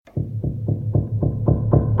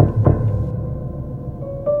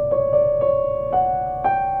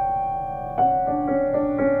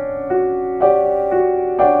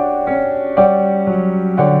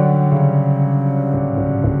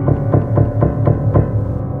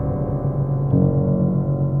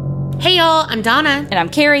y'all. I'm Donna. And I'm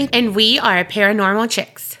Carrie. And we are Paranormal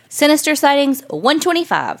Chicks. Sinister Sightings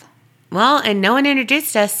 125. Well, and no one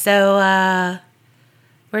introduced us, so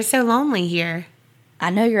we're so lonely here. I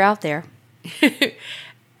know you're out there.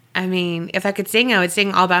 I mean, if I could sing, I would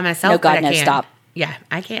sing all by myself. No, God, no, stop. Yeah,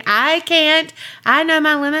 I can't. I know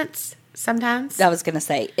my limits sometimes. I was going to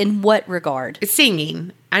say, in what regard?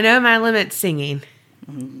 Singing. I know my limits singing.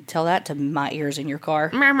 Tell that to my ears in your car.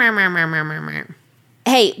 Meow, meow, meow, meow, meow, meow, meow.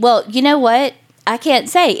 Hey, well, you know what? I can't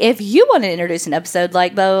say if you want to introduce an episode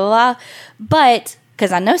like blah, blah, blah, but,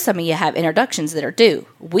 because I know some of you have introductions that are due.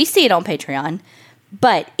 We see it on Patreon.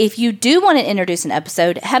 But if you do want to introduce an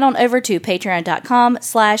episode, head on over to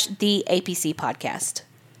patreon.com/theapcpodcast.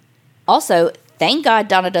 Also, thank God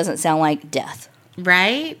Donna doesn't sound like death.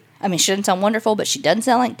 Right? I mean, she doesn't sound wonderful, but she doesn't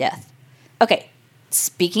sound like death. Okay,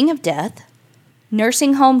 speaking of death,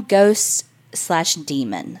 nursing home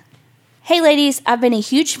ghost/demon. Hey ladies, I've been a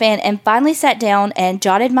huge fan and finally sat down and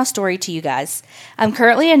jotted my story to you guys. I'm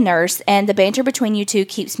currently a nurse and the banter between you two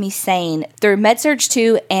keeps me sane through MedSurg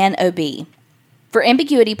 2 and OB. For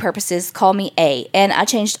ambiguity purposes, call me A, and I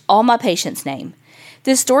changed all my patients' name.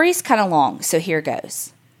 This story's kind of long, so here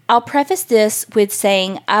goes. I'll preface this with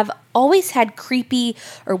saying I've always had creepy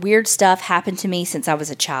or weird stuff happen to me since I was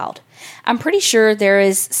a child. I'm pretty sure there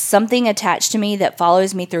is something attached to me that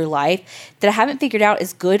follows me through life that I haven't figured out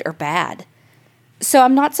is good or bad. So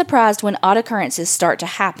I'm not surprised when odd occurrences start to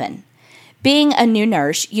happen. Being a new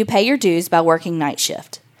nurse, you pay your dues by working night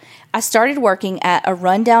shift. I started working at a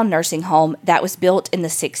rundown nursing home that was built in the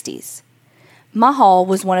 60s. My hall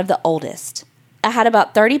was one of the oldest. I had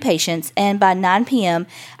about 30 patients, and by 9 p.m.,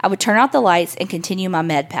 I would turn out the lights and continue my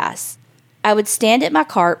med pass. I would stand at my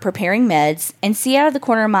cart preparing meds and see out of the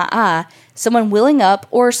corner of my eye someone wheeling up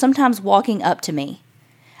or sometimes walking up to me.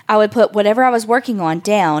 I would put whatever I was working on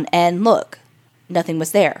down and look. Nothing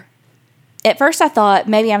was there. At first I thought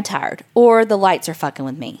maybe I'm tired or the lights are fucking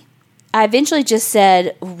with me. I eventually just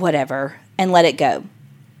said whatever and let it go.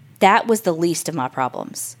 That was the least of my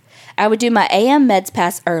problems. I would do my AM meds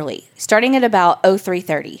pass early, starting at about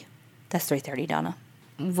 03:30. That's 3:30, Donna.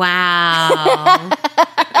 Wow.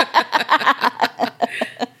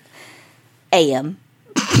 AM.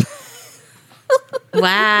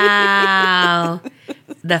 Wow.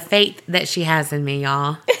 The faith that she has in me,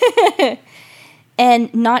 y'all.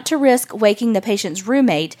 And not to risk waking the patient's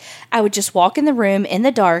roommate, I would just walk in the room in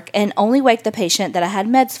the dark and only wake the patient that I had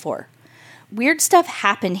meds for. Weird stuff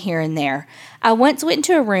happened here and there. I once went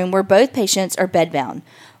into a room where both patients are bedbound.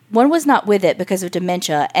 One was not with it because of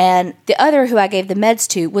dementia, and the other who I gave the meds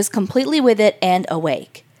to was completely with it and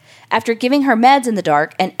awake. After giving her meds in the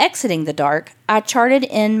dark and exiting the dark, I charted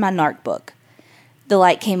in my NARC book. The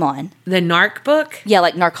light came on. The NARC book? Yeah,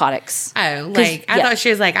 like narcotics. Oh, like, I thought she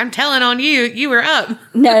was like, I'm telling on you. You were up.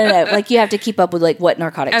 No. Like, you have to keep up with, like, what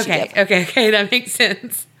narcotics you give. Okay. That makes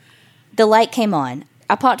sense. The light came on.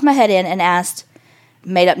 I popped my head in and asked,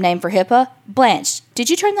 made up name for HIPAA, Blanche, did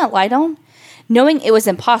you turn that light on? Knowing it was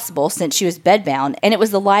impossible since she was bedbound, and it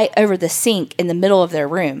was the light over the sink in the middle of their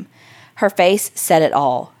room. Her face said it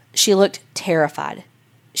all. She looked terrified.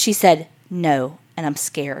 She said, no, and I'm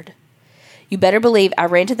scared. You better believe I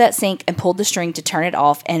ran to that sink and pulled the string to turn it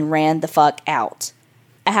off and ran the fuck out.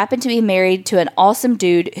 I happened to be married to an awesome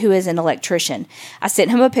dude who is an electrician. I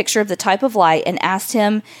sent him a picture of the type of light and asked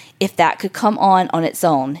him if that could come on its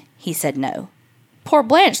own. He said no. Poor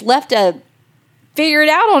Blanche left to figure it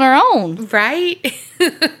out on her own. Right?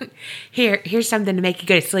 Here's something to make you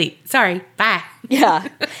go to sleep. Sorry, bye. Yeah.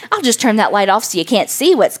 I'll just turn that light off so you can't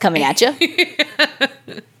see what's coming at you.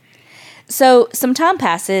 So some time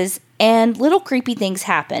passes and little creepy things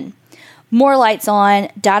happen. More lights on,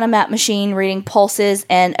 Dynamat machine reading pulses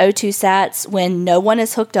and O2 sats when no one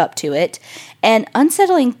is hooked up to it, and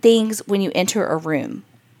unsettling things when you enter a room.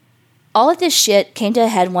 All of this shit came to a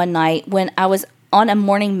head one night when I was on a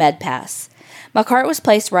morning med pass. My cart was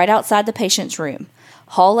placed right outside the patient's room.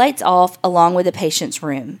 Hall lights off along with the patient's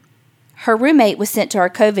room. Her roommate was sent to our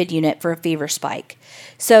COVID unit for a fever spike,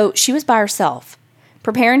 so she was by herself.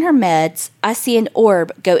 Preparing her meds, I see an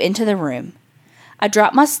orb go into the room. I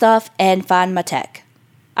drop my stuff and find my tech.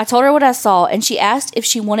 I told her what I saw, and she asked if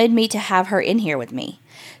she wanted me to have her in here with me.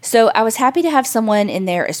 So I was happy to have someone in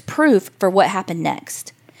there as proof for what happened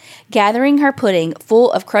next. Gathering her pudding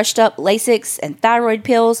full of crushed up Lasix and thyroid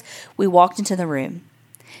pills, we walked into the room.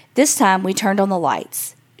 This time we turned on the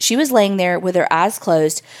lights. She was laying there with her eyes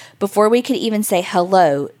closed. Before we could even say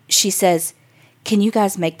hello, she says, "Can you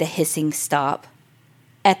guys make the hissing stop?"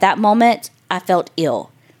 At that moment, I felt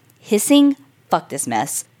ill. Hissing? Fuck this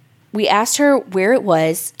mess. We asked her where it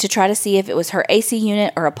was to try to see if it was her AC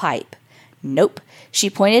unit or a pipe. Nope. She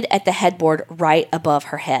pointed at the headboard right above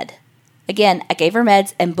her head. Again, I gave her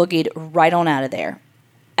meds and boogied right on out of there.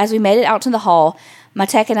 As we made it out to the hall, my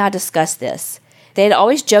tech and I discussed this. They had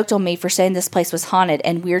always joked on me for saying this place was haunted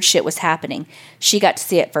and weird shit was happening. She got to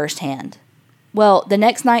see it firsthand. Well, the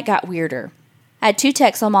next night got weirder. I had 2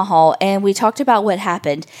 techs on my hall, and we talked about what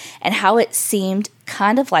happened and how it seemed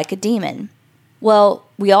kind of like a demon. Well,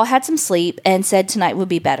 we all had some sleep and said tonight would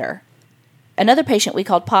be better. Another patient we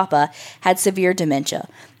called Papa had severe dementia,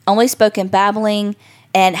 only spoke in babbling,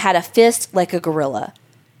 and had a fist like a gorilla.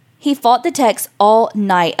 He fought the techs all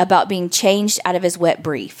night about being changed out of his wet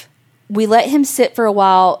brief. We let him sit for a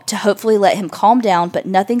while to hopefully let him calm down, but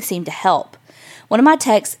nothing seemed to help. One of my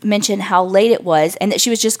techs mentioned how late it was and that she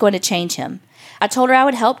was just going to change him. I told her I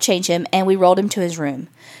would help change him, and we rolled him to his room.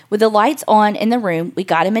 With the lights on in the room, we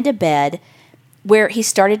got him into bed, where he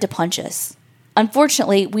started to punch us.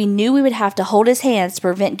 Unfortunately, we knew we would have to hold his hands to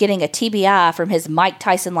prevent getting a TBI from his Mike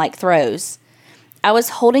Tyson-like throws. I was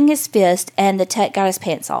holding his fist, and the tech got his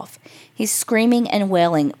pants off. He's screaming and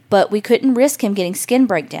wailing, but we couldn't risk him getting skin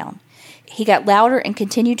breakdown. He got louder and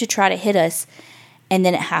continued to try to hit us, and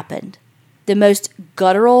then it happened. The most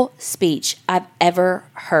guttural speech I've ever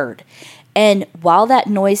heard. And while that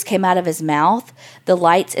noise came out of his mouth, the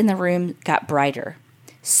lights in the room got brighter.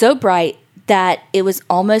 So bright that it was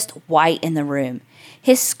almost white in the room.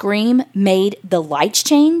 His scream made the lights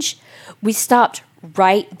change. We stopped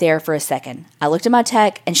right there for a second. I looked at my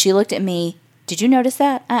tech, and she looked at me. Did you notice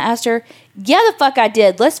that? I asked her. Yeah, the fuck I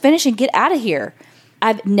did. Let's finish and get out of here.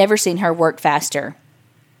 I've never seen her work faster.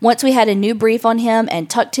 Once we had a new brief on him and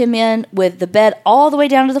tucked him in with the bed all the way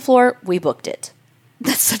down to the floor, we booked it.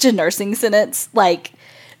 That's such a nursing sentence. Like,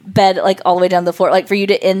 bed, like, all the way down to the floor. Like, for you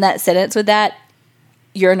to end that sentence with that,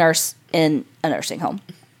 you're a nurse in a nursing home.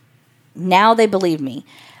 Now they believe me.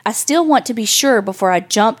 I still want to be sure before I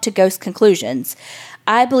jump to ghost conclusions.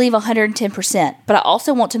 I believe 110%, but I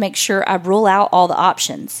also want to make sure I rule out all the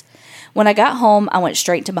options. When I got home, I went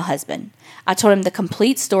straight to my husband. I told him the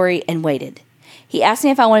complete story and waited. He asked me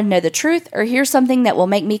if I wanted to know the truth or hear something that will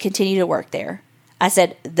make me continue to work there. I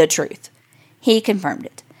said, the truth. He confirmed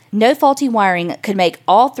it. No faulty wiring could make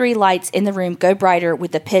all 3 lights in the room go brighter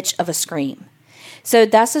with the pitch of a scream. So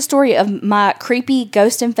that's the story of my creepy,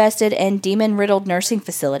 ghost-infested, and demon-riddled nursing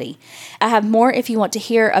facility. I have more if you want to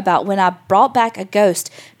hear about when I brought back a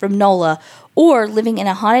ghost from NOLA or living in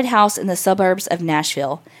a haunted house in the suburbs of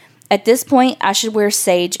Nashville. At this point, I should wear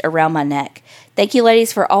sage around my neck. Thank you,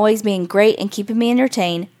 ladies, for always being great and keeping me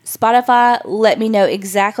entertained. Spotify, let me know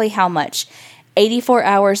exactly how much. 84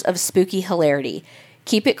 hours of spooky hilarity.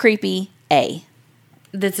 Keep it creepy, A.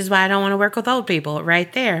 This is why I don't want to work with old people.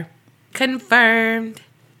 Right there. Confirmed.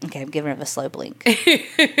 Okay, I'm giving it a slow blink.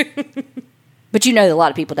 But you know a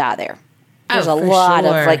lot of people die there. There's a lot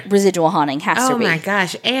of like residual haunting. Has to be. Oh my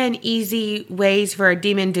gosh. And easy ways for a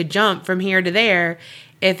demon to jump from here to there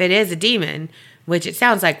if it is a demon. Which it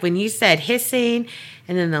sounds like when you said hissing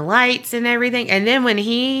and then the lights and everything. And then when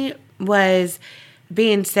he was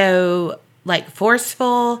being so like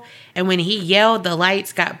forceful and when he yelled the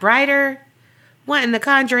lights got brighter. What in the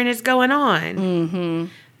Conjuring is going on? Mm-hmm.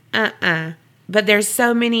 But there's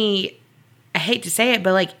so many, I hate to say it,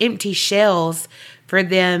 but like empty shells for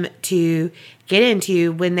them to get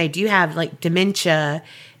into when they do have like dementia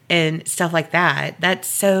and stuff like that. That's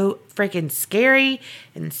so freaking scary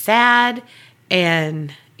and sad.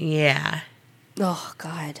 And yeah. Oh,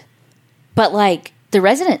 God. But like the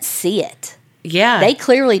residents see it. Yeah. They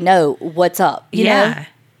clearly know what's up. You know?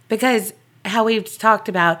 Because how we've talked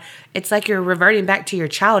about, it's like you're reverting back to your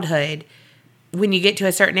childhood. When you get to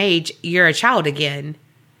a certain age, you're a child again.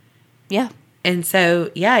 Yeah. And so,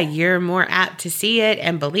 yeah, you're more apt to see it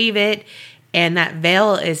and believe it. And that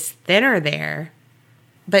veil is thinner there.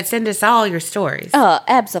 But send us all your stories.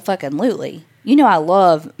 Abso-fucking-lutely. You know I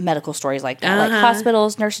love medical stories like that. Like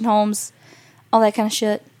hospitals, nursing homes, all that kind of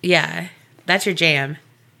shit. Yeah, that's your jam.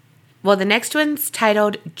 Well, the next one's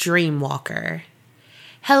titled Dreamwalker.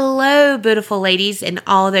 Hello, beautiful ladies and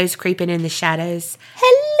all those creeping in the shadows.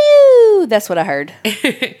 Hello! That's what I heard.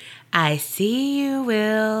 I see you,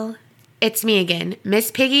 Will. It's me again,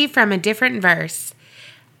 Miss Piggy from a different verse.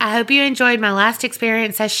 I hope you enjoyed my last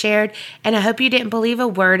experience I shared, and I hope you didn't believe a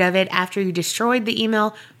word of it after you destroyed the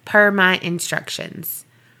email per my instructions.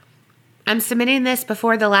 I'm submitting this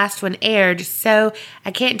before the last one aired, so I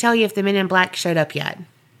can't tell you if the Men in Black showed up yet.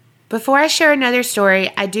 Before I share another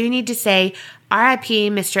story, I do need to say R.I.P.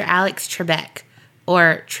 Mr. Alex Trebek,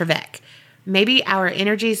 or Trevek. Maybe our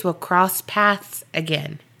energies will cross paths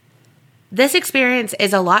again. This experience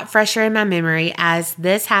is a lot fresher in my memory as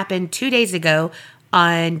this happened 2 days ago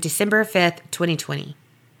on December 5th, 2020.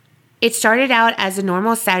 It started out as a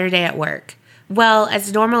normal Saturday at work. Well,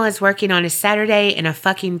 as normal as working on a Saturday in a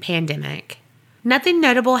fucking pandemic. Nothing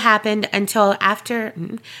notable happened until I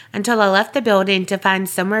left the building to find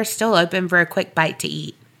somewhere still open for a quick bite to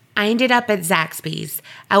eat. I ended up at Zaxby's.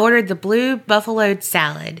 I ordered the blue buffaloed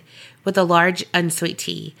salad with a large unsweet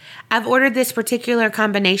tea. I've ordered this particular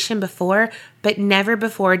combination before, but never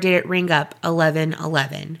before did it ring up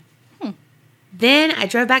 11:11. Then I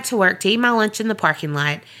drove back to work to eat my lunch in the parking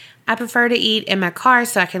lot. I prefer to eat in my car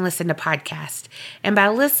so I can listen to podcasts. And by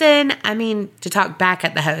listen, I mean to talk back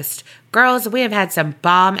at the host. Girls, we have had some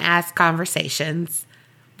bomb-ass conversations.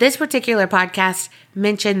 This particular podcast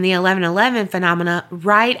mentioned the 11:11 phenomena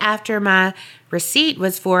right after my receipt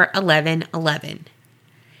was for 11:11.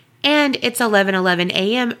 And it's 11:11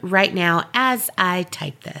 a.m. right now as I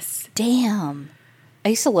type this. Damn. I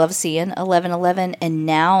used to love seeing 11:11, and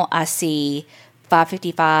now I see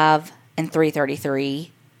 5:55 and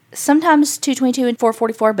 3:33. Sometimes 2:22 and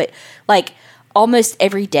 4:44, but like almost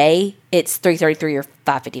every day it's 3:33 or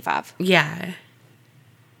 5:55. Yeah.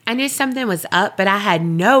 I knew something was up, but I had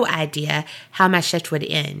no idea how my shift would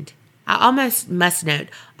end. I almost must note,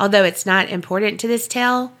 although it's not important to this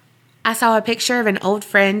tale, I saw a picture of an old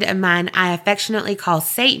friend of mine I affectionately call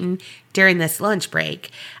Satan during this lunch break.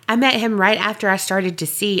 I met him right after I started to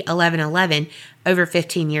see 11:11 over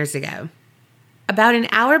 15 years ago. About an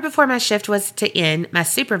hour before my shift was to end, my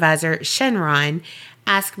supervisor, Shinron,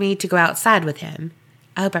 asked me to go outside with him.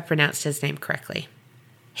 I hope I pronounced his name correctly.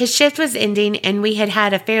 His shift was ending, and we had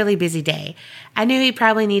had a fairly busy day. I knew he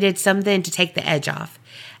probably needed something to take the edge off.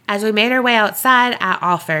 As we made our way outside, I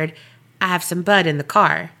offered, I have some bud in the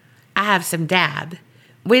car. I have some dab.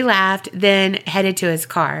 We laughed, then headed to his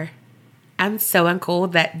car. I'm so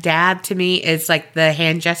uncool that dab to me is like the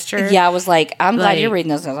hand gesture. Yeah, I was like, I'm glad you're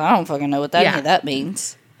reading this because I don't fucking know what any of that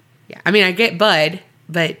means. Yeah, I mean, I get bud,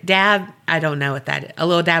 but dab, I don't know what that is. A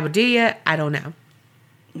little dab will do ya? I don't know.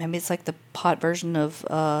 Maybe it's like the pot version of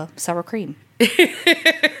sour cream.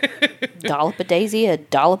 Dollop of daisy, a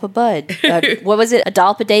dollop of bud. What was it? A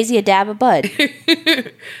dollop of daisy, a dab of bud.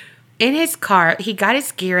 In his car, he got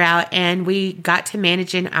his gear out, and we got to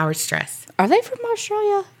managing our stress. Are they from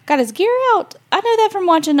Australia? Got his gear out? I know that from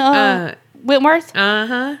watching Whitworth.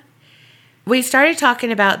 Uh-huh. We started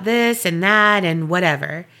talking about this and that and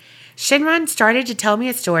whatever. Shinron started to tell me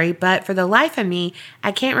a story, but for the life of me,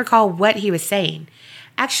 I can't recall what he was saying.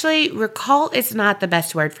 Actually, recall is not the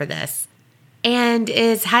best word for this, and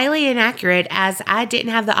is highly inaccurate as I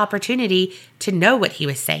didn't have the opportunity to know what he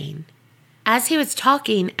was saying. As he was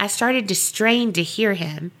talking, I started to strain to hear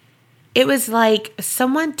him. It was like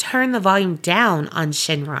someone turned the volume down on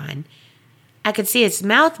Shinron. I could see his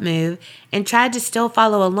mouth move and tried to still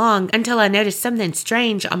follow along until I noticed something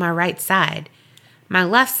strange on my right side. My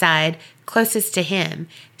left side, closest to him,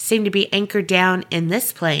 seemed to be anchored down in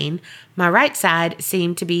this plane. My right side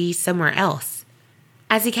seemed to be somewhere else.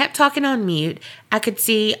 As he kept talking on mute, I could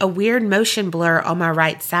see a weird motion blur on my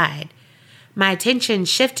right side. My attention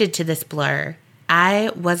shifted to this blur.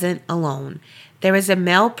 I wasn't alone. There was a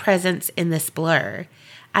male presence in this blur.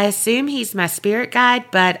 I assume he's my spirit guide,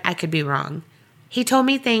 but I could be wrong. He told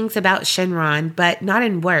me things about Shinron, but not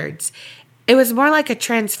in words. It was more like a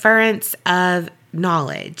transference of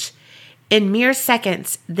knowledge. In mere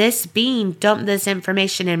seconds, this being dumped this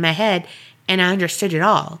information in my head, and I understood it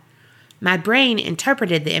all. My brain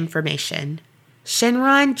interpreted the information.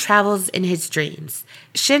 Shinron travels in his dreams.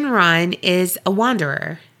 Shinron is a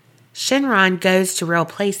wanderer. Shinron goes to real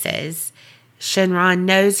places. Shinron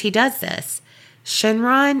knows he does this.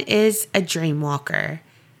 Shinron is a dream walker.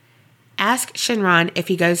 Ask Shinron if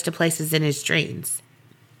he goes to places in his dreams.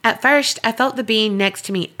 At first, I felt the being next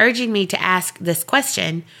to me urging me to ask this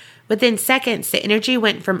question. Within seconds, the energy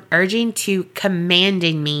went from urging to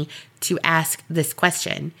commanding me to ask this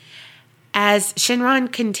question. As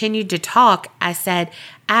Shinron continued to talk, I said,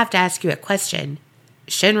 I have to ask you a question.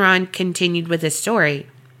 Shinron continued with his story.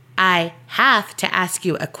 I have to ask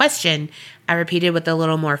you a question, I repeated with a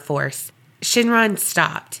little more force. Shinron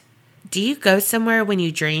stopped. Do you go somewhere when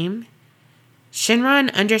you dream?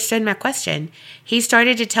 Shinron understood my question. He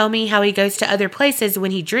started to tell me how he goes to other places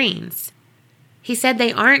when he dreams. He said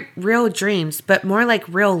they aren't real dreams, but more like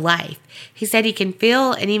real life. He said he can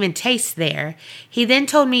feel and even taste there. He then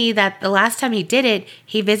told me that the last time he did it,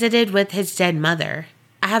 he visited with his dead mother.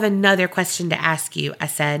 I have another question to ask you, I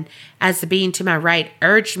said, as the being to my right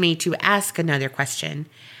urged me to ask another question.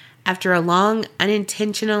 After a long,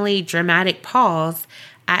 unintentionally dramatic pause,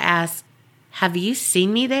 I asked, have you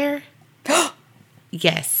seen me there?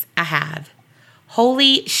 Yes, I have.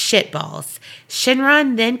 Holy shitballs.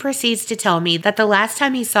 Shinron then proceeds to tell me that the last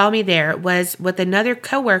time he saw me there was with another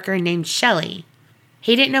coworker named Shelly.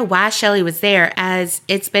 He didn't know why Shelly was there, as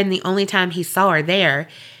it's been the only time he saw her there.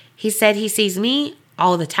 He said he sees me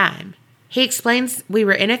all the time. He explains we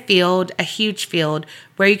were in a field, a huge field,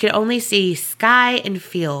 where you could only see sky and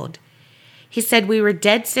field. He said we were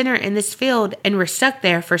dead center in this field and were stuck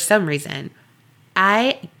there for some reason.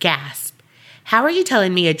 I gasped. How are you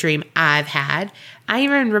telling me a dream I've had? I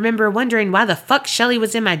even remember wondering why the fuck Shelly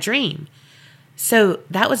was in my dream. So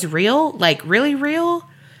that was real? Like really real?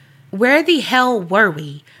 Where the hell were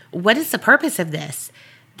we? What is the purpose of this?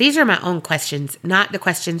 These are my own questions, not the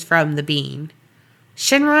questions from the being.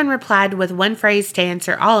 Shinron replied with one phrase to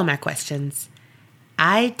answer all of my questions.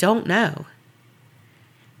 I don't know.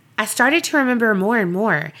 I started to remember more and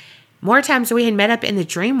more. More times we had met up in the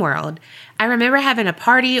dream world. I remember having a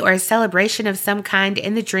party or a celebration of some kind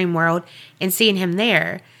in the dream world and seeing him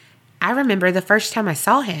there. I remember the first time I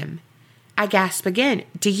saw him. I gasped again.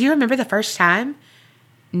 Do you remember the first time?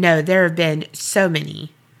 No, there have been so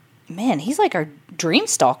many. Man, he's like our dream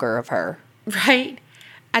stalker of her. Right?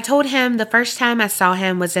 I told him the first time I saw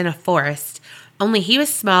him was in a forest, only he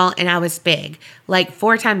was small and I was big, like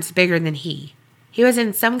 4 times bigger than he. He was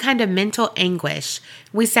in some kind of mental anguish.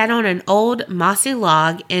 We sat on an old mossy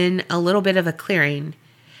log in a little bit of a clearing.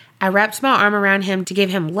 I wrapped my arm around him to give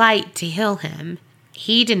him light to heal him.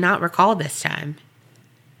 He did not recall this time.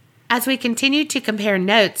 As we continued to compare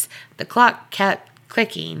notes, the clock kept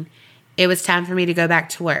clicking. It was time for me to go back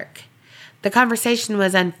to work. The conversation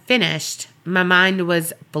was unfinished. My mind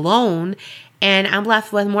was blown, and I'm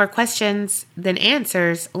left with more questions than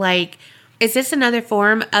answers, like, is this another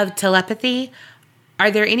form of telepathy? Are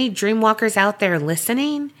there any dreamwalkers out there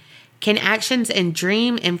listening? Can actions in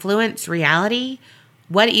dream influence reality?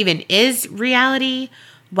 What even is reality?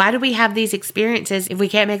 Why do we have these experiences if we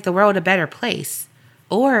can't make the world a better place?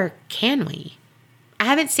 Or can we? I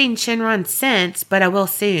haven't seen Shinron since, but I will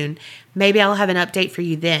soon. Maybe I'll have an update for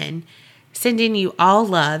you then. Sending you all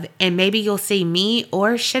love, and maybe you'll see me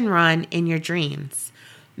or Shinron in your dreams.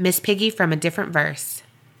 Miss Piggy from a different verse.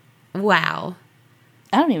 Wow.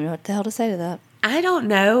 I don't even know what the hell to say to that. I don't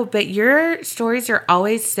know, but your stories are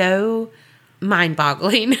always so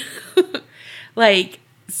mind-boggling. Like,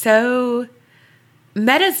 so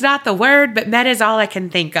meta's not the word, but meta's all I can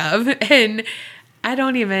think of. And I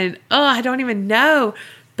don't even know.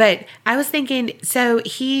 But I was thinking, so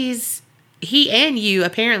he and you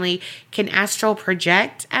apparently can astral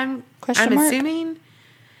project. I'm assuming.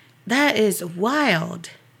 That is wild.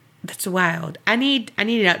 That's wild. I need an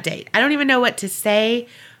update. I don't even know what to say,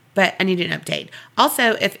 but I need an update.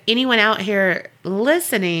 Also, if anyone out here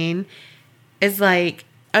listening is like,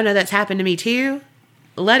 oh no, that's happened to me too,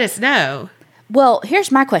 let us know. Well,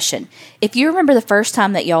 here's my question. If you remember the first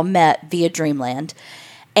time that y'all met via Dreamland,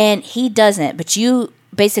 and he doesn't, but you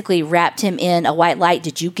basically wrapped him in a white light,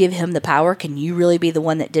 did you give him the power? Can you really be the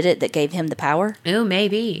one that did it, that gave him the power? Oh,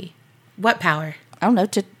 maybe. What power? I don't know,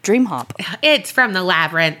 to dream hop. It's from the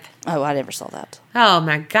labyrinth. Oh, I never saw that. Oh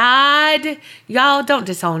my God. Y'all, don't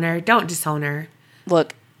disown her. Don't disown her.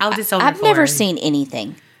 Look, I'll disown her. I've never seen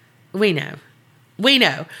anything. We know.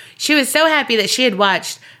 She was so happy that she had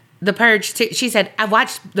watched The Purge 2. She said, I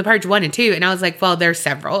watched The Purge 1 and 2. And I was like, well, there's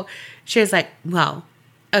several. She was like, well,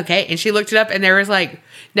 okay. And she looked it up and there was like,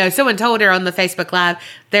 no, someone told her on the Facebook Live,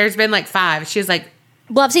 there's been like 5. She was like,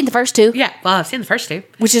 well, I've seen the first 2. Yeah, well, I've seen the first 2.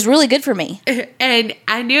 Which is really good for me. And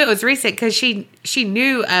I knew it was recent because she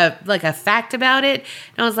knew like a fact about it.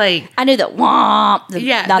 And I was like, I knew that womp. Not the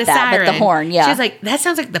that, siren. But the horn, yeah. She was like, that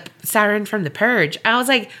sounds like the siren from The Purge. I was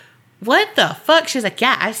like, what the fuck? She was like,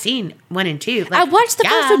 yeah, I've seen 1 and 2. Like, I watched the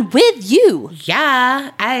first one with you.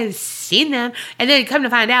 Yeah, I've seen them. And then come to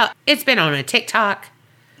find out, it's been on a TikTok.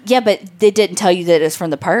 Yeah, but they didn't tell you that it's from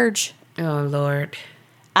The Purge. Oh, Lord.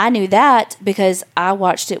 I knew that because I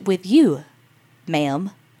watched it with you,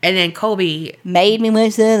 ma'am. And then Colby made me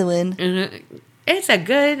watch the other one. Mm-hmm. It's a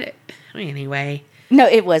good... Anyway. No,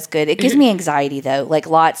 it was good. It gives me anxiety, though. Like,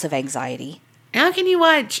 lots of anxiety. How can you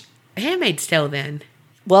watch Handmaid's Tale, then?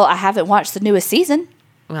 Well, I haven't watched the newest season.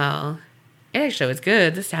 Well, it actually was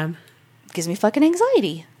good this time. It gives me fucking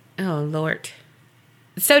anxiety. Oh, Lord.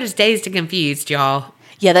 So does Dazed and Confused, y'all.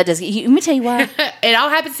 Yeah, that does. Let me tell you why. It all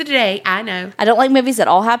happens today. I know. I don't like movies that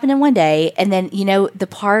all happen in one day. And then, the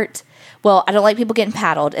part... Well, I don't like people getting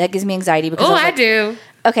paddled. That gives me anxiety because... Oh, I do.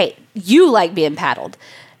 Okay, you like being paddled.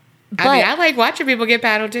 But, I like watching people get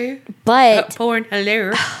paddled, too. But... Porn,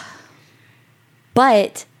 hello.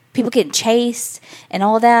 But... people getting chased and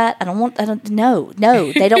all that.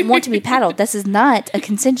 No, they don't want to be paddled. This is not a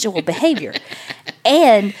consensual behavior.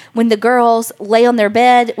 And when the girls lay on their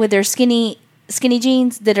bed with their skinny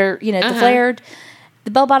jeans that are, the flared,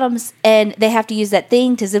 the bell bottoms, and they have to use that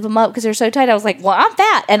thing to zip them up because they're so tight. I was like, well, I'm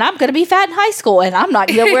fat, and I'm going to be fat in high school, and I'm not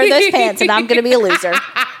going to wear those pants, and I'm going to be a loser.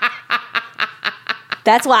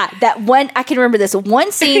 That's why. I can remember this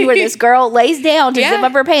one scene where this girl lays down to zip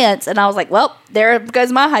up her pants, and I was like, well, there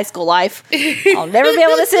goes my high school life. I'll never be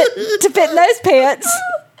able to fit in those pants.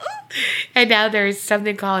 And now there's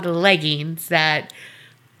something called leggings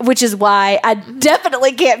which is why I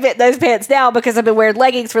definitely can't fit those pants now because I've been wearing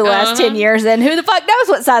leggings for the last 10 years, and who the fuck knows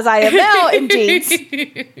what size I am now in jeans.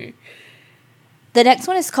 The next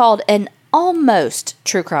one is called An Almost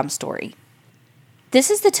True Crime Story. This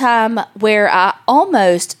is the time where I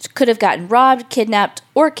almost could have gotten robbed, kidnapped,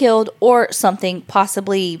 or killed, or something,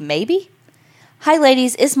 possibly, maybe. Hi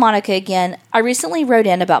ladies, it's Monica again. I recently wrote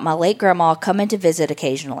in about my late grandma coming to visit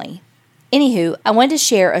occasionally. Anywho, I wanted to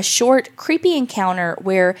share a short, creepy encounter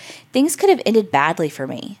where things could have ended badly for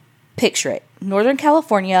me. Picture it, Northern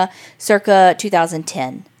California, circa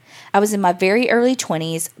 2010. I was in my very early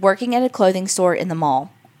 20s, working at a clothing store in the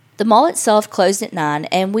mall. The mall itself closed at 9,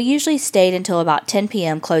 and we usually stayed until about 10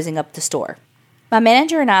 p.m. closing up the store. My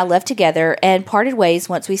manager and I left together and parted ways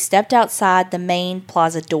once we stepped outside the main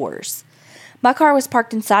plaza doors. My car was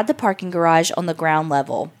parked inside the parking garage on the ground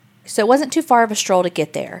level, so it wasn't too far of a stroll to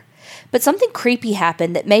get there. But something creepy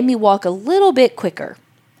happened that made me walk a little bit quicker.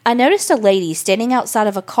 I noticed a lady standing outside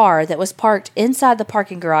of a car that was parked inside the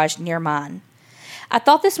parking garage near mine. I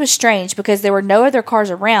thought this was strange because there were no other cars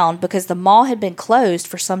around because the mall had been closed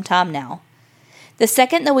for some time now. The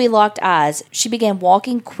second that we locked eyes, she began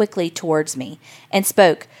walking quickly towards me and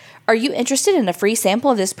spoke. "Are you interested in a free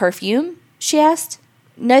sample of this perfume?" she asked.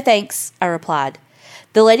 "No thanks," I replied.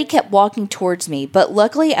 The lady kept walking towards me, but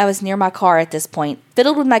luckily I was near my car at this point,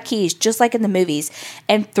 fiddled with my keys just like in the movies,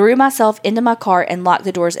 and threw myself into my car and locked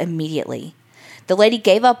the doors immediately. The lady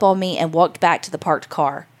gave up on me and walked back to the parked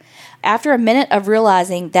car. After a minute of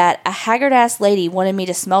realizing that a haggard-ass lady wanted me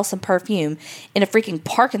to smell some perfume in a freaking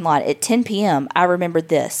parking lot at 10 p.m., I remembered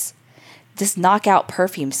this knockout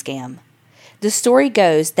perfume scam. The story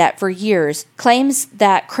goes that for years, claims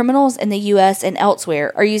that criminals in the U.S. and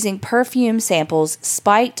elsewhere are using perfume samples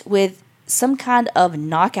spiked with some kind of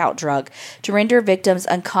knockout drug to render victims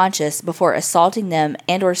unconscious before assaulting them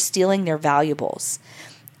and or stealing their valuables.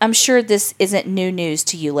 I'm sure this isn't new news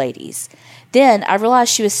to you ladies. Then I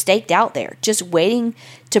realized she was staked out there, just waiting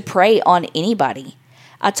to prey on anybody.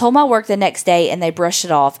 I told my work the next day and they brushed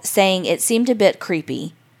it off, saying it seemed a bit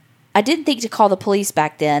creepy. I didn't think to call the police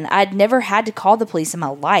back then. I'd never had to call the police in my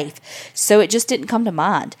life, so it just didn't come to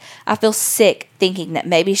mind. I feel sick thinking that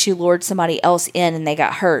maybe she lured somebody else in and they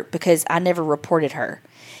got hurt because I never reported her.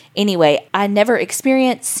 Anyway, I never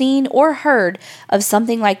experienced, seen, or heard of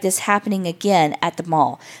something like this happening again at the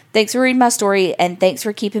mall. Thanks for reading my story, and thanks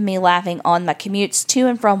for keeping me laughing on my commutes to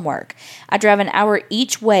and from work. I drive an hour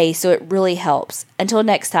each way, so it really helps. Until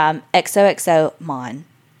next time, XOXO, Mon.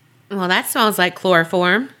 Well, that smells like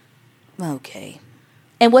chloroform. Okay.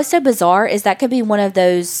 And what's so bizarre is that could be one of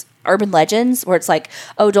those urban legends where it's like,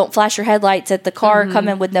 oh, don't flash your headlights at the car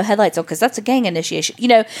coming with no headlights on because that's a gang initiation. You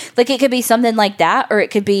know, like it could be something like that, or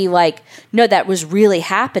it could be like, no, that was really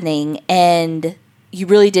happening and you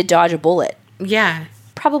really did dodge a bullet. Yeah.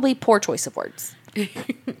 Probably poor choice of words.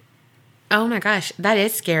 Oh my gosh. That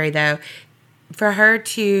is scary though. For her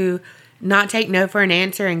to not take no for an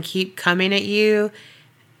answer and keep coming at you.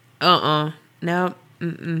 No.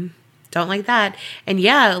 Don't like that. And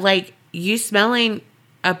yeah, like you smelling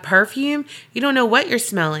a perfume, you don't know what you're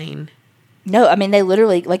smelling. No, I mean, they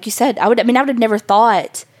literally, like you said, I would have never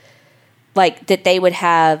thought like that they would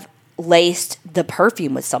have laced the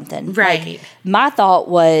perfume with something. Right. Like, my thought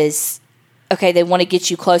was, okay, they want to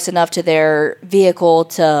get you close enough to their vehicle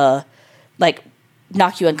to like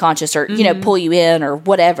knock you unconscious or, you know, pull you in or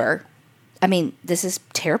whatever. I mean, this is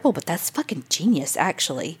terrible, but that's fucking genius,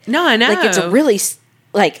 actually. No, I know. Like, it's a really,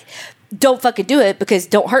 like, don't fucking do it because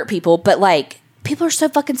don't hurt people, but like, people are so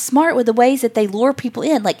fucking smart with the ways that they lure people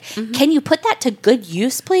in. Like, can you put that to good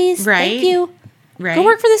use, please? Right. Thank you. Right. Go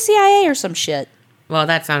work for the CIA or some shit. Well,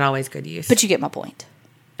 that's not always good use. But you get my point.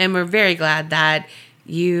 And we're very glad that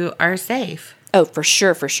you are safe. Oh, for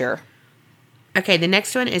sure, for sure. Okay, the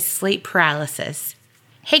next one is sleep paralysis.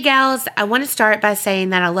 Hey, gals, I want to start by saying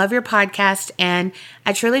that I love your podcast, and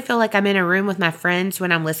I truly feel like I'm in a room with my friends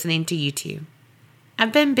when I'm listening to you two.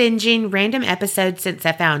 I've been binging random episodes since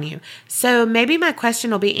I found you, so maybe my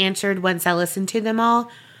question will be answered once I listen to them all.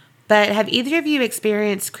 But have either of you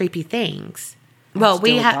experienced creepy things? Well,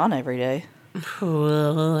 we have on every day.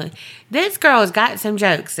 This girl's got some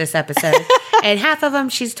jokes this episode. And half of them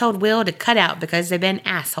she's told Will to cut out because they've been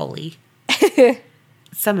assholey.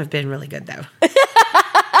 Some have been really good, though.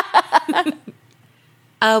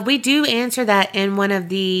 We do answer that in one of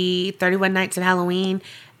the 31 Nights of Halloween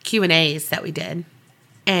Q&As that we did.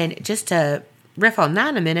 And just to riff on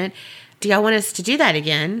that a minute, do y'all want us to do that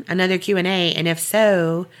again? Another Q&A? And if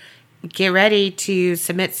so, get ready to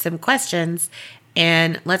submit some questions.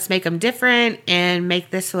 And let's make them different and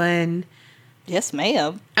make this one... Yes,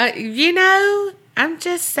 ma'am. I'm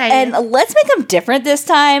just saying. And let's make them different this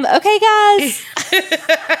time. Okay, guys?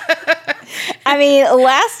 I mean,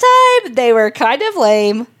 last time they were kind of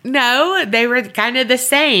lame. No, they were kind of the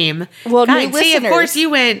same. Well, God, new see, listeners. Of course you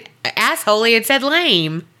went assholey and said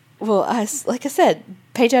lame. Well, like I said,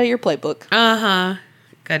 page out of your playbook. Uh-huh.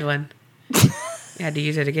 Good one. You had to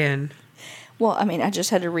use it again. Well, I mean, I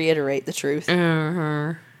just had to reiterate the truth.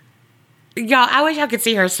 Uh-huh. Y'all, I wish I could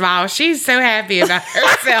see her smile. She's so happy about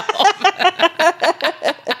herself.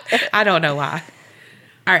 I don't know why.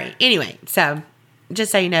 All right. Anyway, so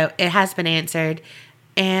just so you know, it has been answered.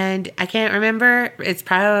 And I can't remember. It's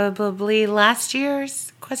probably last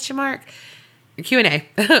year's ? Q&A.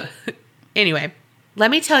 Anyway,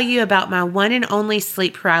 let me tell you about my one and only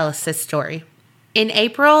sleep paralysis story. In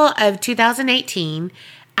April of 2018,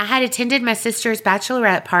 I had attended my sister's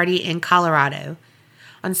bachelorette party in Colorado.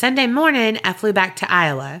 On Sunday morning, I flew back to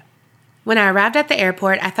Iowa. When I arrived at the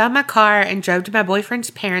airport, I found my car and drove to my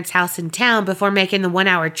boyfriend's parents' house in town before making the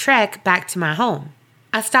 1-hour trek back to my home.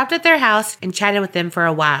 I stopped at their house and chatted with them for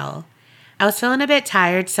a while. I was feeling a bit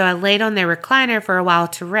tired, so I laid on their recliner for a while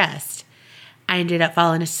to rest. I ended up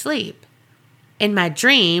falling asleep. In my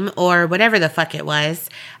dream, or whatever the fuck it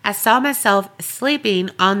was, I saw myself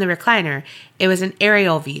sleeping on the recliner. It was an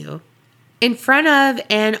aerial view. In front of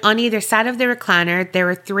and on either side of the recliner, there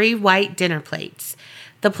were 3 white dinner plates.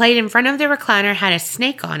 The plate in front of the recliner had a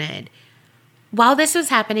snake on it. While this was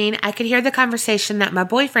happening, I could hear the conversation that my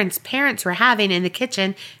boyfriend's parents were having in the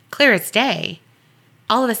kitchen clear as day.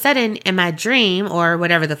 All of a sudden, in my dream, or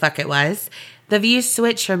whatever the fuck it was, the view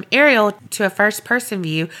switched from aerial to a first-person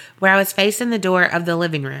view where I was facing the door of the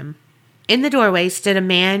living room. In the doorway stood a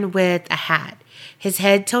man with a hat, his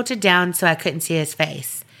head tilted down so I couldn't see his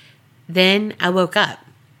face. Then I woke up.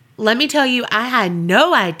 Let me tell you, I had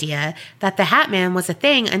no idea that the Hat Man was a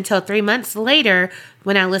thing until 3 months later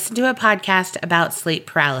when I listened to a podcast about sleep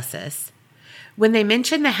paralysis. When they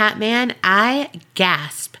mentioned the Hat Man, I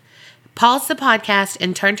gasped, paused the podcast,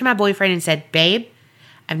 and turned to my boyfriend and said, "Babe,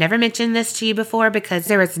 I've never mentioned this to you before because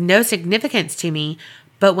there was no significance to me,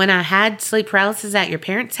 but when I had sleep paralysis at your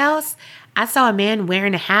parents' house, I saw a man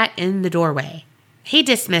wearing a hat in the doorway." He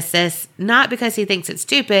dismissed this, not because he thinks it's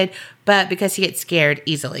stupid, but because he gets scared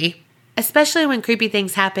easily, especially when creepy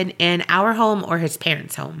things happen in our home or his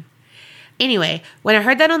parents' home. Anyway, when I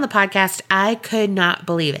heard that on the podcast, I could not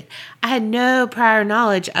believe it. I had no prior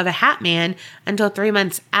knowledge of a Hat Man until 3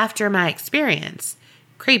 months after my experience.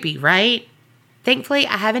 Creepy, right? Thankfully,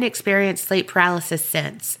 I haven't experienced sleep paralysis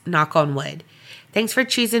since, knock on wood. Thanks for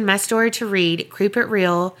choosing my story to read, Creep It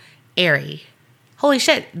Real, Airy. Holy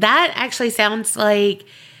shit, that actually sounds like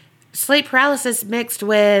sleep paralysis mixed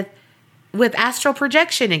with astral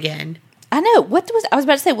projection again. I know. I was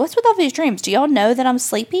about to say, what's with all these dreams? Do y'all know that I'm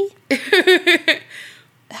sleepy?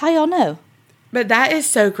 How y'all know? But that is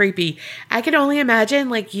so creepy. I can only imagine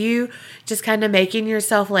like you just kind of making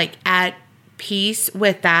yourself like at peace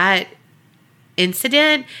with that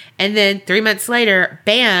incident. And then 3 months later,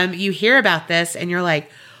 bam, you hear about this and you're like,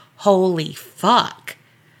 holy fuck.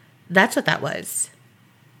 That's what that was.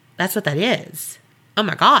 That's what that is. Oh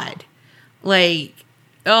my God. Like,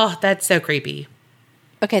 oh, that's so creepy.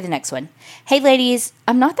 Okay, the next one. Hey ladies,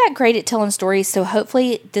 I'm not that great at telling stories, so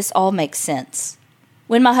hopefully this all makes sense.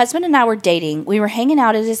 When my husband and I were dating, we were hanging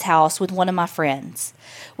out at his house with one of my friends.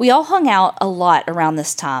 We all hung out a lot around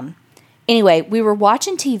this time. Anyway, we were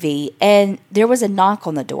watching TV and there was a knock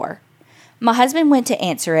on the door. My husband went to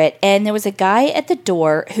answer it and there was a guy at the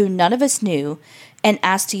door who none of us knew and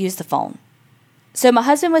asked to use the phone. So my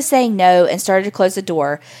husband was saying no and started to close the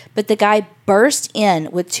door, but the guy burst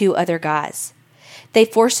in with 2 other guys. They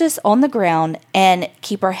forced us on the ground and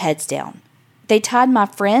keep our heads down. They tied my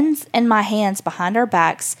friends and my hands behind our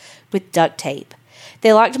backs with duct tape.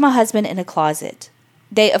 They locked my husband in a closet.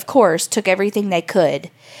 They, of course, took everything they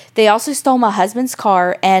could. They also stole my husband's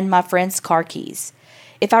car and my friend's car keys.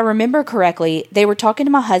 If I remember correctly, they were talking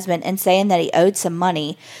to my husband and saying that he owed some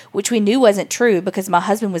money, which we knew wasn't true because my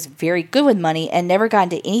husband was very good with money and never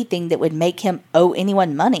got into anything that would make him owe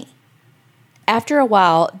anyone money. After a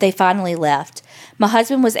while, they finally left. My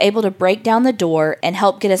husband was able to break down the door and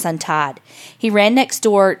help get us untied. He ran next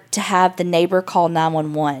door to have the neighbor call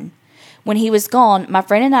 911. When he was gone, my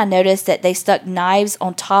friend and I noticed that they stuck knives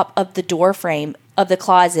on top of the door frame of the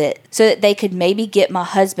closet so that they could maybe get my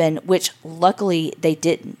husband, which luckily they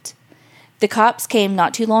didn't. The cops came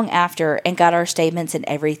not too long after and got our statements and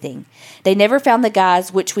everything. They never found the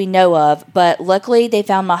guys, which we know of, but luckily they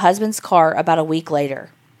found my husband's car about a week later.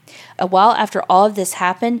 A while after all of this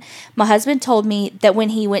happened, my husband told me that when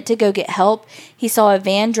he went to go get help, he saw a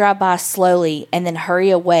van drive by slowly and then hurry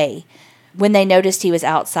away when they noticed he was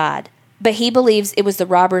outside. But he believes it was the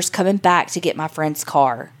robbers coming back to get my friend's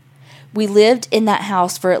car. We lived in that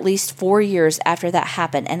house for at least 4 years after that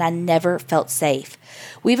happened, and I never felt safe.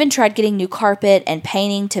 We even tried getting new carpet and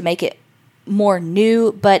painting to make it more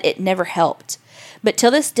new, but it never helped. But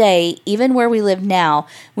till this day, even where we live now,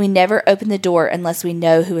 we never open the door unless we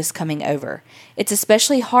know who is coming over. It's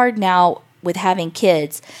especially hard now with having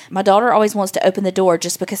kids. My daughter always wants to open the door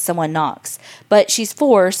just because someone knocks. But she's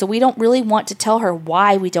 4, so we don't really want to tell her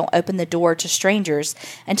why we don't open the door to strangers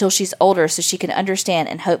until she's older so she can understand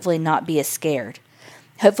and hopefully not be as scared.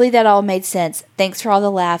 Hopefully that all made sense. Thanks for all the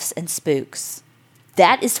laughs and spooks.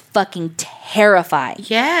 That is fucking terrifying.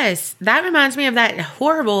 Yes. That reminds me of that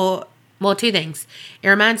horrible, well, 2 things. It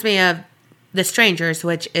reminds me of The Strangers,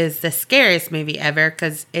 which is the scariest movie ever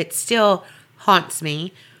because it still haunts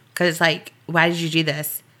me. Because it's like, why did you do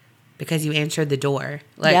this? Because you answered the door.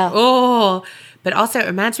 Like, yeah. Oh. But also, it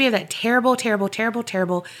reminds me of that terrible, terrible, terrible,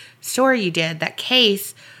 terrible story you did. That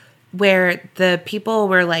case where the people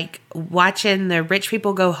were like watching the rich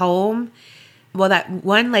people go home. Well, that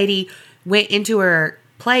one lady went into her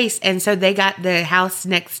place, and so they got the house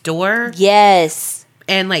next door. Yes.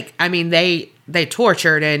 And like, I mean, they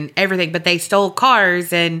tortured and everything, but they stole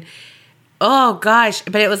cars and, oh gosh.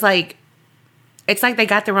 But it was like, it's like they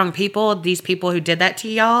got the wrong people, these people who did that to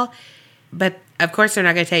y'all. But of course they're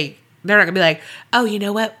not going to be like, oh, you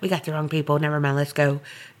know what? We got the wrong people. Never mind. Let's go.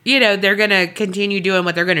 You know, they're going to continue doing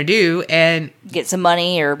what they're going to do and get some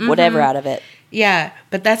money or whatever out of it. Yeah.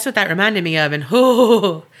 But that's what that reminded me of. And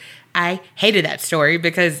I hated that story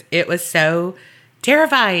because it was so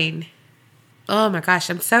terrifying. Oh my gosh.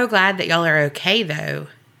 I'm so glad that y'all are okay though.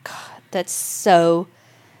 God, that's so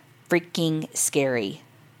freaking scary.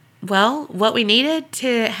 Well, what we needed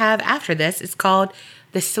to have after this is called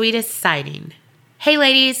The Sweetest Sighting. Hey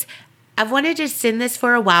ladies, I've wanted to send this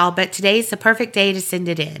for a while, but today's the perfect day to send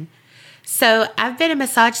it in. So I've been a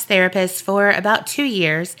massage therapist for about 2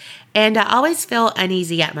 years, and I always feel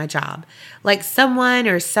uneasy at my job, like someone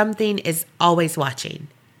or something is always watching.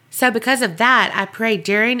 So because of that, I pray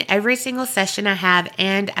during every single session I have,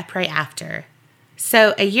 and I pray after.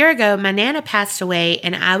 So a year ago, my Nana passed away,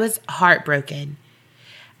 and I was heartbroken.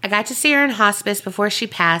 I got to see her in hospice before she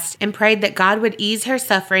passed and prayed that God would ease her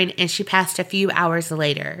suffering, and she passed a few hours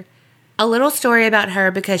later. A little story about her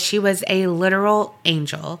because she was a literal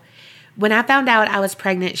angel. When I found out I was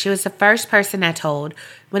pregnant, she was the first person I told.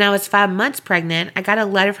 When I was 5 months pregnant, I got a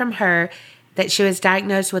letter from her that she was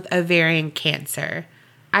diagnosed with ovarian cancer.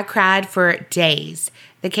 I cried for days.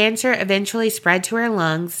 The cancer eventually spread to her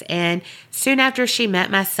lungs, and soon after she met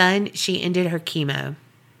my son, she ended her chemo.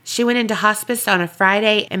 She went into hospice on a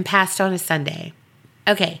Friday and passed on a Sunday.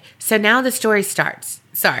 Okay, so now the story starts.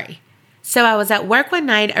 Sorry. So I was at work one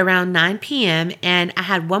night around 9 p.m. and I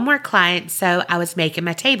had one more client, so I was making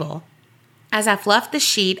my table. As I fluffed the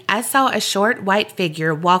sheet, I saw a short white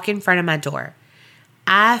figure walk in front of my door.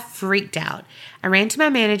 I freaked out. I ran to my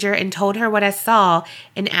manager and told her what I saw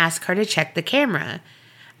and asked her to check the camera.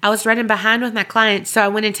 I was running behind with my client, so I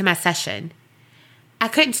went into my session. I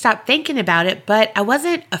couldn't stop thinking about it, but I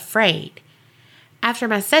wasn't afraid. After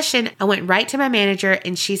my session, I went right to my manager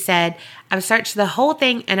and she said, I've searched the whole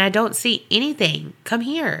thing and I don't see anything. Come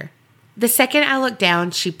here. The second I looked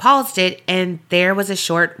down, she paused it and there was a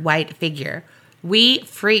short white figure. We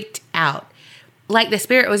freaked out, like the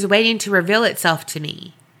spirit was waiting to reveal itself to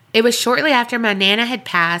me. It was shortly after my Nana had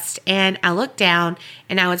passed and I looked down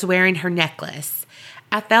and I was wearing her necklace.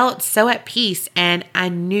 I felt so at peace and I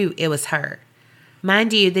knew it was her.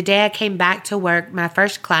 Mind you, the day I came back to work, my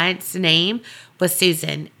first client's name was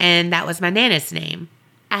Susan, and that was my Nana's name.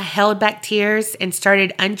 I held back tears and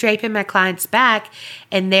started undraping my client's back,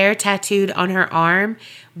 and there tattooed on her arm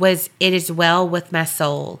was, "It is well with my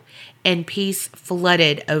soul," and peace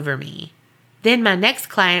flooded over me. Then my next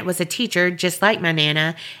client was a teacher just like my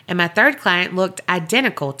Nana, and my third client looked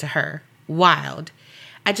identical to her. Wild.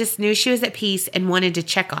 I just knew she was at peace and wanted to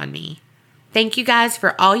check on me. Thank you guys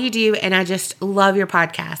for all you do, and I just love your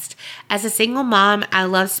podcast. As a single mom, I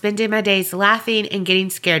love spending my days laughing and getting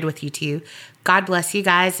scared with you two. God bless you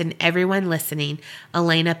guys and everyone listening.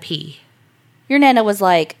 Elena P. Your Nana was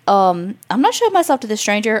like, I'm not showing myself to the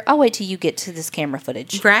stranger. I'll wait till you get to this camera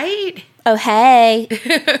footage. Right? Oh, hey.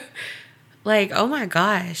 Like, oh my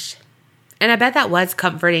gosh. And I bet that was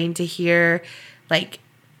comforting to hear, like,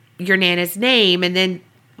 your Nana's name and then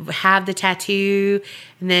have the tattoo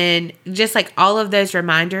and then just, like, all of those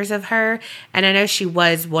reminders of her. And I know she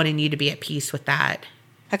was wanting you to be at peace with that.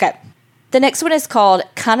 Okay. The next one is called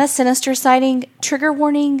Kinda Sinister Sighting, Trigger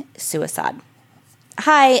Warning, Suicide.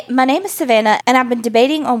 Hi, my name is Savannah, and I've been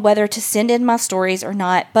debating on whether to send in my stories or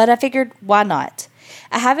not, but I figured, why not?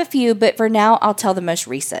 I have a few, but for now, I'll tell the most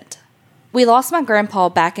recent. We lost my grandpa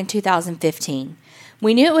back in 2015.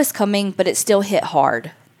 We knew it was coming, but it still hit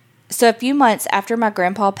hard. So a few months after my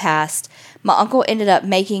grandpa passed, my uncle ended up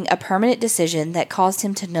making a permanent decision that caused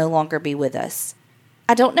him to no longer be with us.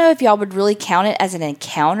 I don't know if y'all would really count it as an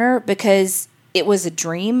encounter because it was a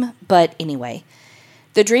dream, but anyway.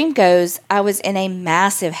 The dream goes, I was in a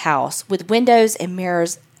massive house with windows and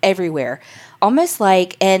mirrors everywhere, almost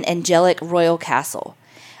like an angelic royal castle.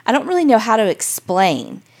 I don't really know how to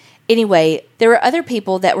explain. Anyway, there were other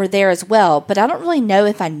people that were there as well, but I don't really know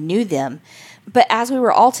if I knew them. But as we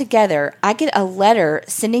were all together, I get a letter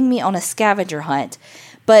sending me on a scavenger hunt,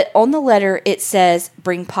 but on the letter it says,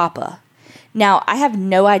 bring Papa. Now, I have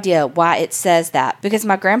no idea why it says that because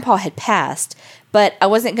my grandpa had passed, but I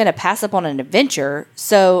wasn't going to pass up on an adventure,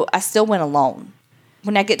 so I still went alone.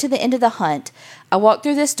 When I get to the end of the hunt, I walk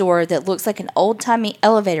through this door that looks like an old-timey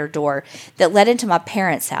elevator door that led into my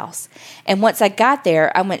parents' house. And once I got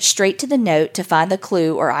there, I went straight to the note to find the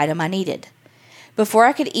clue or item I needed. Before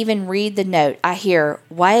I could even read the note, I hear,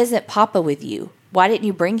 why isn't Papa with you? Why didn't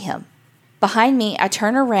you bring him? Behind me, I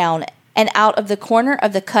turn around, and out of the corner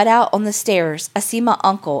of the cutout on the stairs, I see my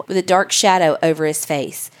uncle with a dark shadow over his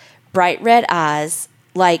face, bright red eyes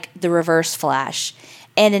like the Reverse Flash,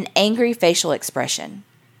 and an angry facial expression.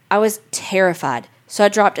 I was terrified, so I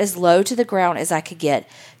dropped as low to the ground as I could get,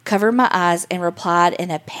 covered my eyes, and replied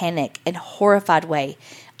in a panicked and horrified way,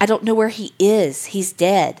 I don't know where he is. He's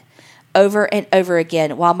dead. Over and over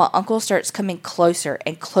again while my uncle starts coming closer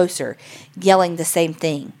and closer, yelling the same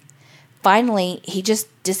thing. Finally, he just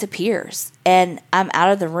disappears, and I'm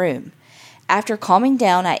out of the room. After calming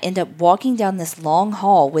down, I end up walking down this long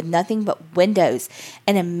hall with nothing but windows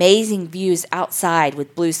and amazing views outside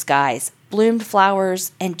with blue skies, bloomed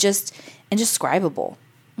flowers, and just indescribable.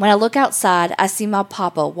 When I look outside, I see my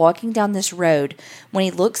papa walking down this road when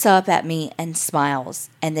he looks up at me and smiles,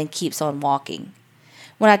 and then keeps on walking.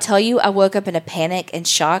 When I tell you I woke up in a panic and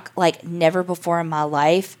shock like never before in my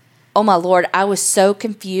life, oh my Lord, I was so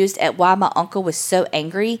confused at why my uncle was so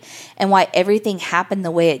angry and why everything happened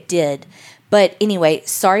the way it did. But anyway,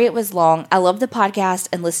 sorry it was long. I love the podcast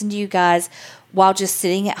and listen to you guys while just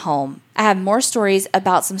sitting at home. I have more stories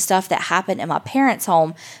about some stuff that happened in my parents'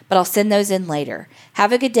 home, but I'll send those in later.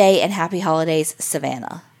 Have a good day and happy holidays,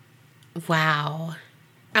 Savannah. Wow.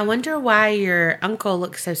 I wonder why your uncle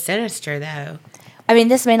looks so sinister, though. I mean,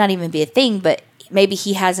 this may not even be a thing, but maybe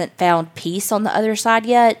he hasn't found peace on the other side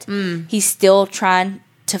yet. He's still trying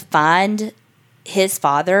to find his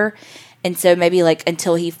father. And so maybe like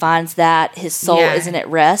until he finds that, his soul isn't at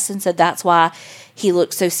rest. And so that's why he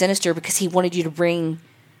looks so sinister, because he wanted you to bring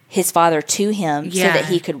his father to him so that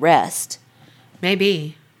he could rest.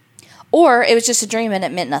 Maybe. Or it was just a dream and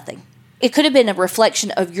it meant nothing. It could have been a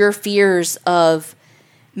reflection of your fears of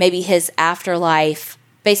maybe his afterlife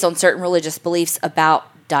based on certain religious beliefs about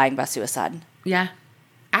dying by suicide. Yeah.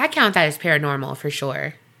 I count that as paranormal for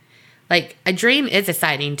sure. Like, a dream is a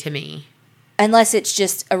sighting to me. Unless it's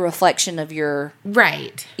just a reflection of your...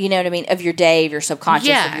 Right. You know what I mean? Of your day, of your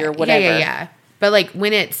subconscious, of your whatever. Yeah. But, like,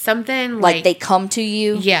 when it's something like they come to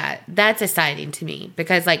you? Yeah, that's a sighting to me.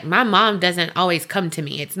 Because, like, my mom doesn't always come to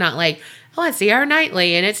me. It's not like, oh, I see her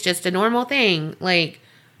nightly and it's just a normal thing. Like,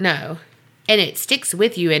 no. And it sticks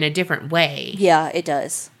with you in a different way. Yeah, it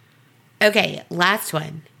does. Okay, last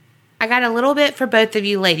one. I got a little bit for both of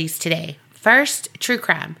you ladies today. First, true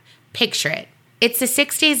crime. Picture it. It's the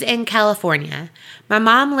 60s in California. My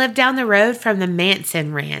mom lived down the road from the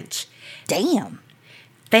Manson Ranch. Damn.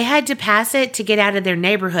 They had to pass it to get out of their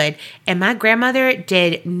neighborhood, and my grandmother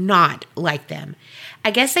did not like them. I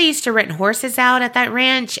guess they used to rent horses out at that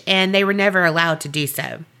ranch, and they were never allowed to do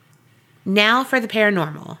so. Now for the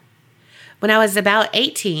paranormal. When I was about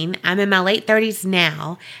 18, I'm in my late 30s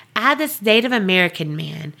now, I had this Native American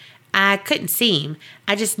man. I couldn't see him.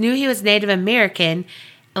 I just knew he was Native American.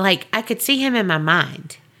 Like, I could see him in my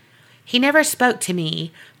mind. He never spoke to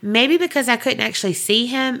me, maybe because I couldn't actually see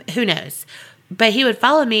him, who knows. But he would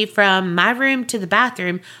follow me from my room to the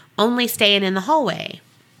bathroom, only staying in the hallway.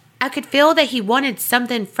 I could feel that he wanted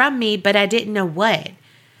something from me, but I didn't know what.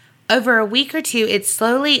 Over a week or two, it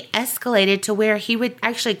slowly escalated to where he would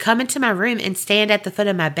actually come into my room and stand at the foot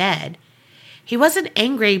of my bed. He wasn't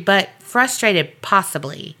angry, but frustrated,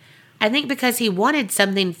 possibly. I think because he wanted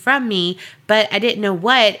something from me, but I didn't know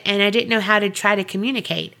what, and I didn't know how to try to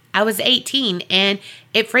communicate. I was 18, and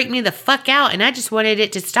it freaked me the fuck out, and I just wanted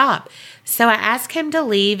it to stop. So I asked him to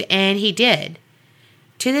leave, and he did.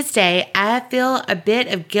 To this day, I feel a bit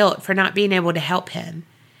of guilt for not being able to help him.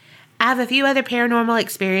 I have a few other paranormal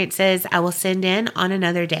experiences I will send in on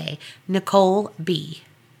another day. Nicole B.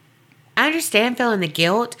 I understand feeling the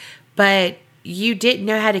guilt, but you didn't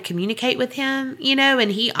know how to communicate with him,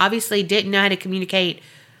 and he obviously didn't know how to communicate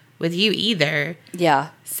with you either. Yeah.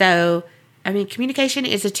 So, communication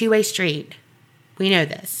is a two-way street. We know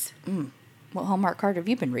this. What Hallmark card have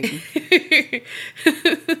you been reading?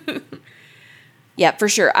 Yeah, for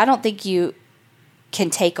sure. I don't think you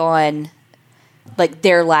can take on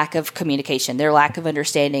their lack of communication, their lack of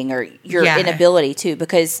understanding, or your inability to,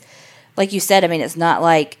 because like you said, it's not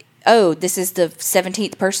like, oh, this is the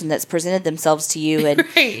 17th person that's presented themselves to you, and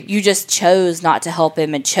right. You just chose not to help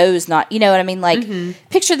him and chose not, you know what I mean?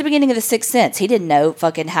 Picture the beginning of The Sixth Sense. He didn't know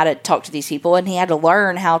fucking how to talk to these people, and he had to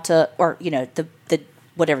learn how to, or, the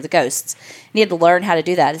whatever, the ghosts. And he had to learn how to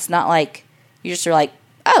do that. It's not like you just are like,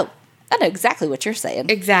 oh, I know exactly what you're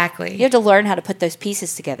saying. Exactly. You have to learn how to put those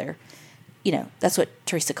pieces together. That's what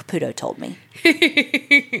Teresa Caputo told me.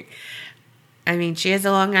 She is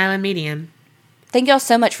a Long Island medium. Thank y'all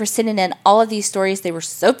so much for sending in all of these stories. They were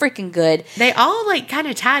so freaking good. They all kind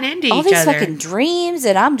of tied into each other. All these fucking dreams,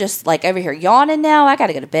 and I'm just over here yawning now. I got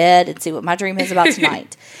to go to bed and see what my dream is about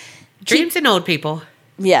tonight. Dreams and old people.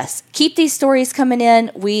 Yes. Keep these stories coming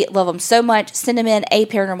in. We love them so much. Send them in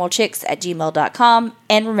aparanormalchicks@gmail.com.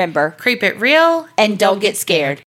 And remember, creep it real and don't get scared.